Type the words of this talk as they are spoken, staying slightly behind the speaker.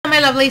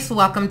Hi lovelies,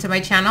 welcome to my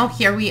channel.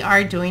 Here we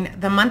are doing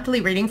the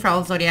monthly reading for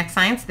all zodiac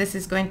signs. This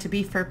is going to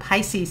be for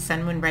Pisces,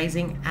 Sun, Moon,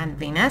 Rising, and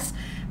Venus.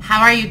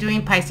 How are you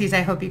doing, Pisces?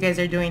 I hope you guys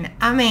are doing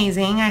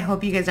amazing. I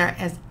hope you guys are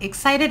as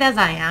excited as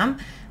I am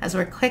as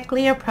we're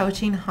quickly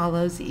approaching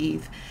Hallows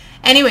Eve.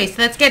 Anyways,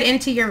 let's get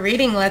into your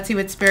reading. Let's see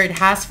what Spirit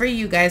has for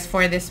you guys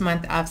for this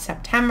month of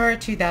September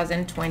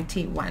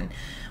 2021.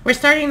 We're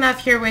starting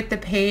off here with the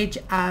Page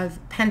of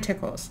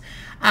Pentacles.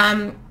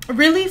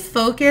 Really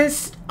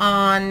focus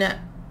on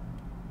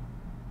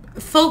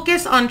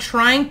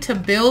trying to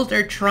build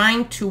or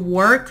trying to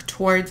work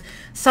towards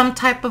some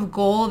type of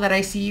goal that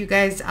I see you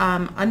guys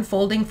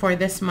unfolding for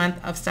this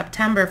month of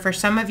September. For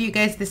some of you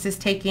guys, this is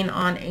taking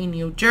on a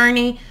new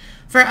journey.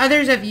 For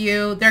others of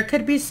you, there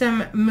could be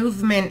some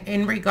movement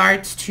in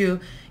regards to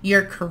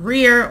your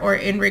career or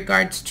in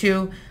regards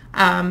to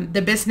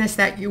the business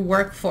that you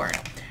work for.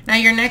 Now,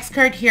 your next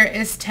card here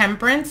is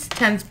Temperance.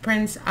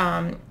 Temperance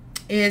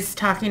is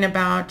talking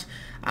about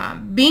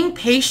being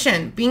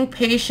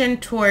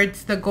patient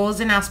towards the goals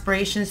and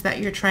aspirations that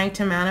you're trying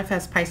to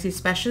manifest, Pisces,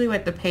 especially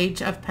with the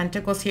Page of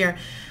Pentacles here.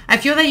 I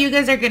feel that you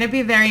guys are going to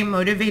be very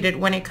motivated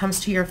when it comes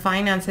to your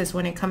finances,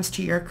 when it comes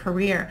to your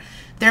career.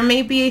 There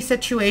may be a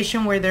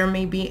situation where there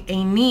may be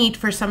a need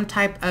for some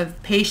type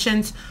of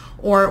patience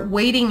or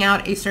waiting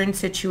out a certain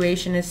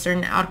situation, a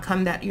certain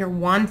outcome that you're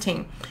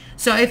wanting.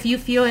 So if you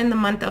feel in the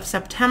month of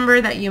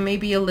September that you may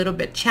be a little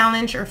bit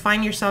challenged or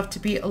find yourself to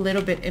be a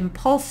little bit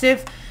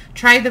impulsive,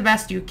 try the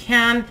best you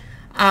can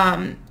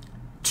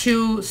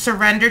to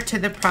surrender to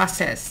the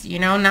process, you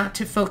know, not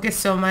to focus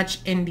so much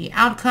in the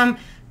outcome,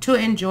 to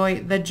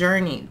enjoy the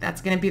journey.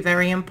 That's going to be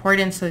very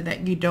important so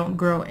that you don't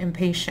grow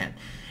impatient.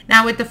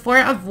 Now with the Four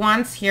of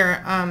Wands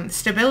here,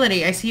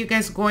 stability. I see you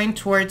guys going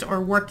towards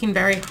or working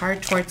very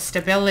hard towards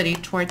stability,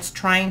 towards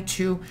trying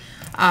to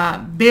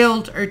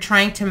build or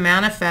trying to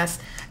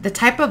manifest the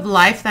type of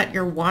life that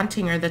you're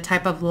wanting or the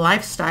type of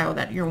lifestyle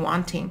that you're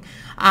wanting.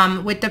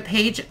 With the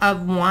Page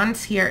of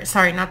Wands here,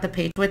 sorry, not the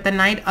Page, with the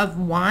Knight of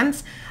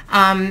Wands,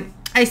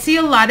 I see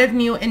a lot of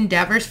new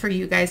endeavors for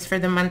you guys for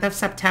the month of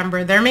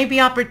September. There may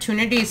be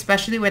opportunities,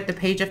 especially with the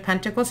Page of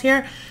Pentacles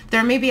here.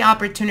 There may be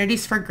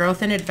opportunities for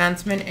growth and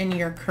advancement in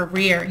your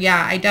career.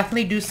 Yeah, I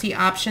definitely do see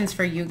options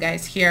for you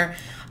guys here.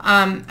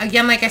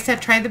 Again, like I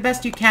said, try the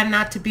best you can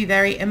not to be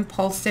very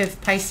impulsive,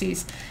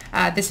 Pisces.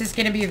 This is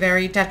going to be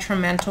very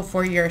detrimental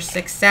for your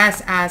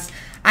success, as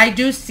I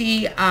do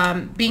see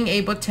being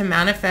able to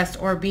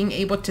manifest or being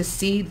able to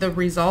see the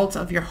results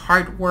of your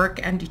hard work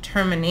and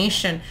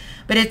determination.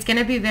 But it's going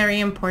to be very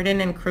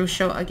important and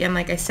crucial, again,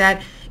 like I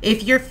said,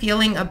 if you're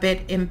feeling a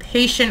bit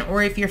impatient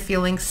or if you're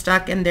feeling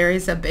stuck and there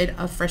is a bit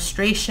of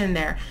frustration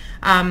there,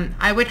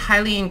 I would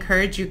highly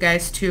encourage you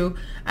guys to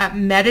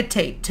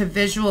meditate, to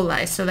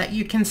visualize, so that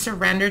you can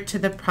surrender to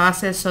the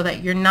process, so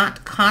that you're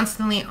not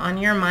constantly on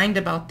your mind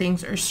about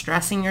things or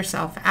stressing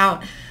yourself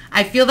out.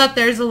 I feel that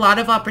there's a lot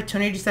of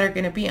opportunities that are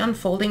going to be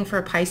unfolding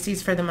for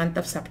Pisces for the month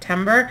of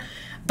September.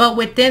 But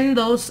within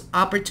those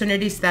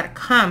opportunities that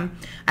come,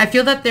 I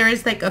feel that there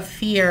is like a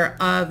fear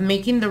of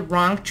making the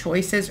wrong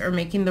choices or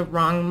making the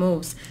wrong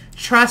moves.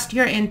 Trust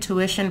your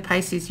intuition,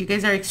 Pisces. You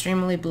guys are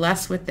extremely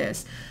blessed with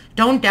this.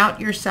 Don't doubt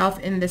yourself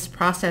in this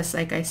process.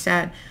 Like I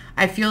said,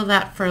 I feel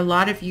that for a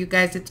lot of you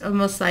guys, it's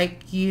almost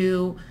like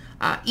you,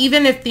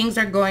 even if things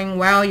are going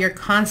well, you're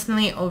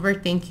constantly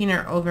overthinking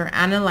or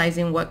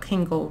overanalyzing what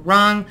can go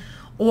wrong,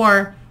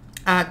 or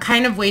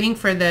kind of waiting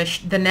for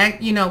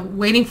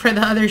waiting for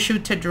the other shoe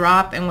to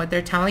drop. And what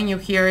they're telling you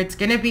here, it's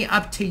going to be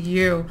up to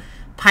you,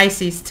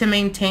 Pisces, to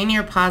maintain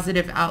your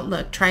positive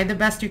outlook. Try the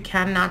best you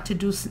can not to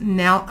do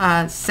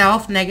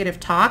self-negative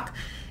talk.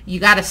 You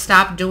got to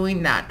stop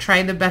doing that.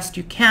 Try the best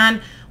you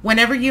can.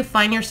 Whenever you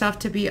find yourself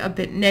to be a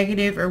bit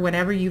negative or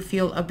whenever you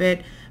feel a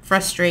bit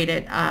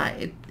frustrated,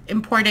 it's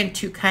important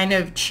to kind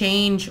of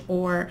change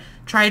or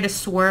try to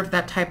swerve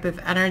that type of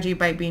energy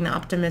by being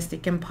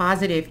optimistic and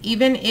positive.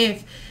 Even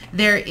if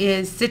there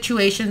is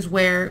situations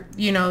where,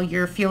 you know,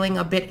 you're feeling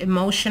a bit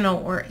emotional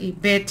or a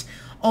bit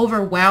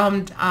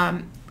overwhelmed,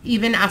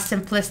 even as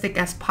simplistic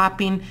as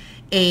popping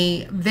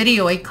a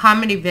video, a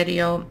comedy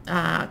video,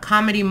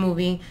 comedy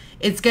movie,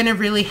 it's going to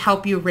really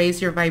help you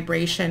raise your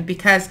vibration.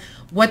 Because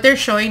what they're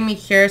showing me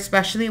here,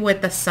 especially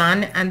with the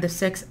Sun and the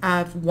Six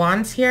of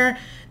Wands here,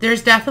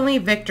 there's definitely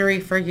victory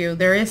for you.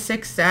 There is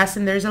success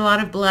and there's a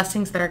lot of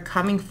blessings that are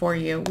coming for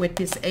you with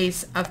this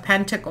Ace of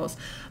Pentacles.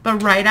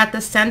 But right at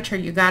the center,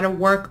 you got to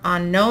work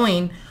on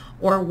knowing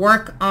or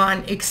work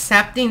on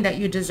accepting that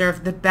you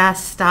deserve the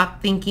best.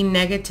 Stop thinking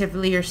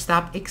negatively or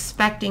stop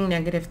expecting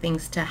negative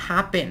things to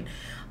happen.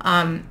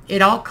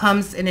 It all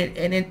comes in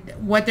it.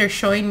 What they're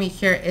showing me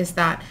here is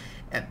that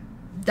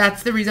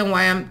that's the reason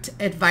why I'm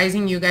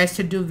advising you guys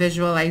to do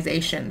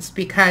visualizations,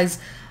 because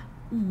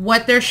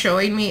what they're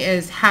showing me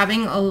is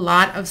having a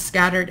lot of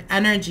scattered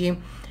energy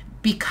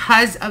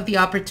because of the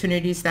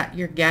opportunities that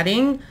you're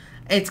getting.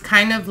 It's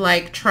kind of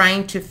like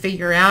trying to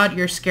figure out,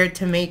 you're scared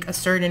to make a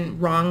certain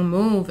wrong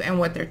move. And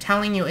what they're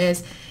telling you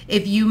is,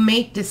 if you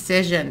make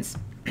decisions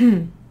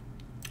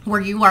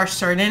where you are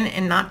certain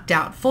and not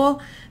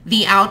doubtful,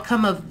 the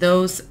outcome of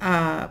those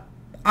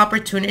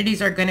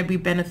opportunities are going to be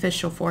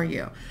beneficial for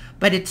you.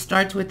 But it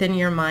starts within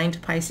your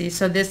mind, Pisces.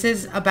 So this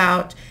is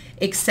about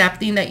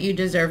accepting that you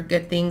deserve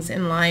good things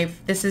in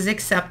life. This is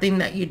accepting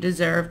that you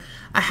deserve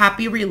a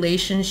happy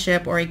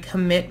relationship or a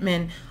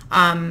commitment,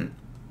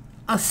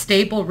 a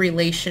stable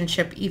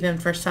relationship, even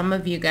for some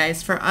of you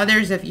guys. For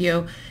others of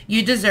you,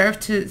 you deserve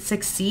to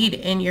succeed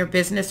in your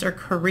business or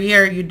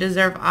career. You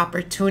deserve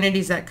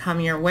opportunities that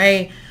come your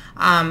way.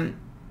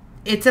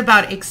 It's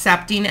about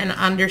accepting and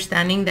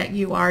understanding that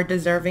you are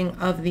deserving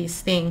of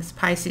these things,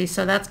 Pisces.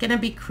 So that's going to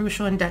be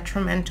crucial and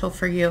detrimental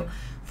for you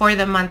for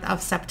the month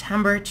of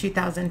September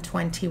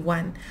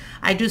 2021.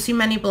 I do see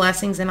many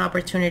blessings and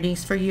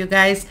opportunities for you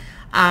guys.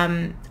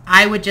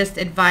 I would just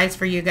advise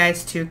for you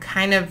guys to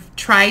kind of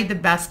try the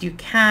best you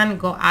can,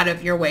 go out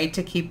of your way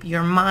to keep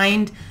your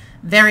mind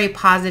very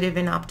positive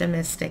and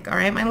optimistic. All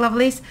right, my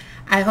lovelies.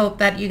 I hope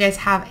that you guys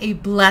have a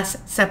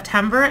blessed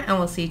September, and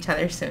we'll see each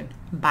other soon.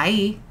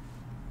 Bye.